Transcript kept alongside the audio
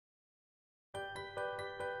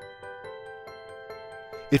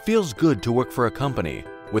It feels good to work for a company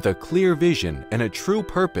with a clear vision and a true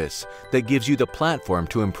purpose that gives you the platform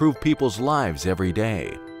to improve people's lives every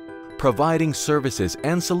day, providing services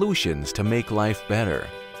and solutions to make life better.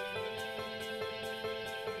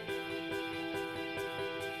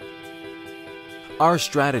 Our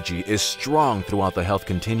strategy is strong throughout the health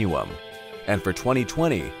continuum, and for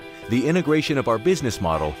 2020, the integration of our business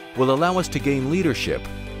model will allow us to gain leadership,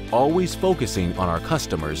 always focusing on our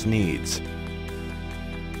customers' needs.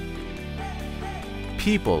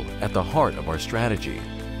 People at the heart of our strategy.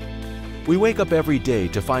 We wake up every day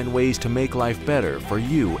to find ways to make life better for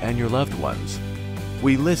you and your loved ones.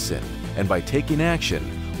 We listen, and by taking action,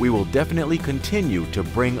 we will definitely continue to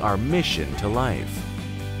bring our mission to life.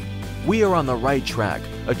 We are on the right track,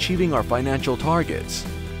 achieving our financial targets.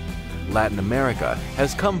 Latin America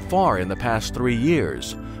has come far in the past 3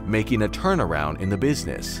 years, making a turnaround in the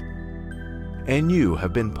business. And you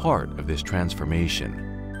have been part of this transformation.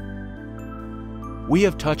 We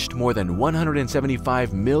have touched more than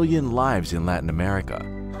 175 million lives in Latin America.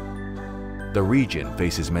 The region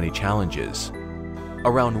faces many challenges.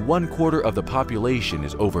 Around 1/4 of the population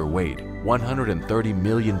is overweight, 130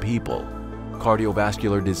 million people.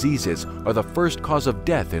 Cardiovascular diseases are the first cause of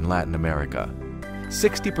death in Latin America.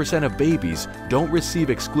 60% of babies don't receive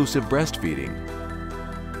exclusive breastfeeding.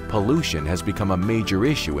 Pollution has become a major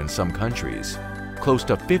issue in some countries. Close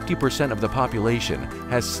to 50% of the population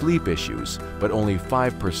has sleep issues, but only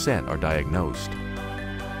 5% are diagnosed.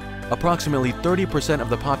 Approximately 30%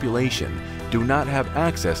 of the population do not have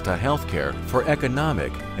access to healthcare for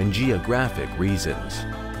economic and geographic reasons.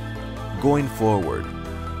 Going forward,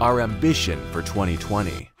 our ambition for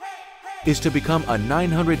 2020 is to become a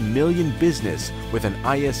 900 million business with an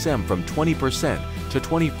ISM from 20% to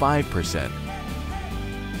 25%.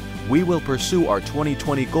 We will pursue our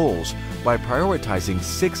 2020 goals by prioritizing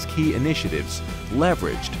 6 key initiatives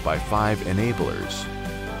leveraged by 5 enablers.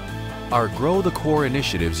 Our Grow the Core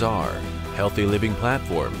initiatives are Healthy Living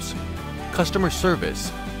Platforms, Customer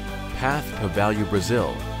Service, Path to Value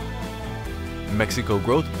Brazil, Mexico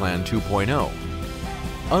Growth Plan 2.0,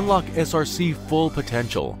 Unlock SRC Full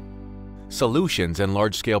Potential, Solutions and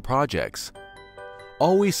Large-Scale Projects,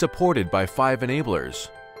 always supported by 5 enablers.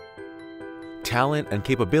 Talent and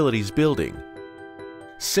Capabilities Building,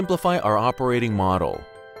 Simplify our operating model,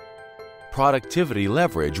 Productivity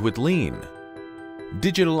Leverage with Lean,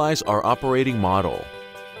 Digitalize our operating model,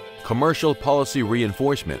 Commercial Policy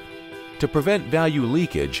Reinforcement to prevent value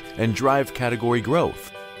leakage and drive category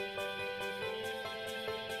growth.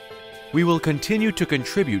 We will continue to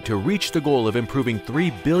contribute to reach the goal of improving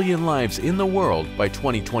 3 billion lives in the world by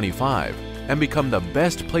 2025 and become the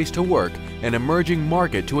best place to work and emerging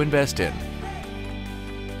market to invest in.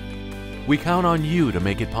 We count on you to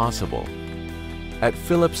make it possible. At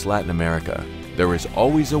Philips Latin America, there is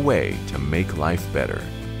always a way to make life better.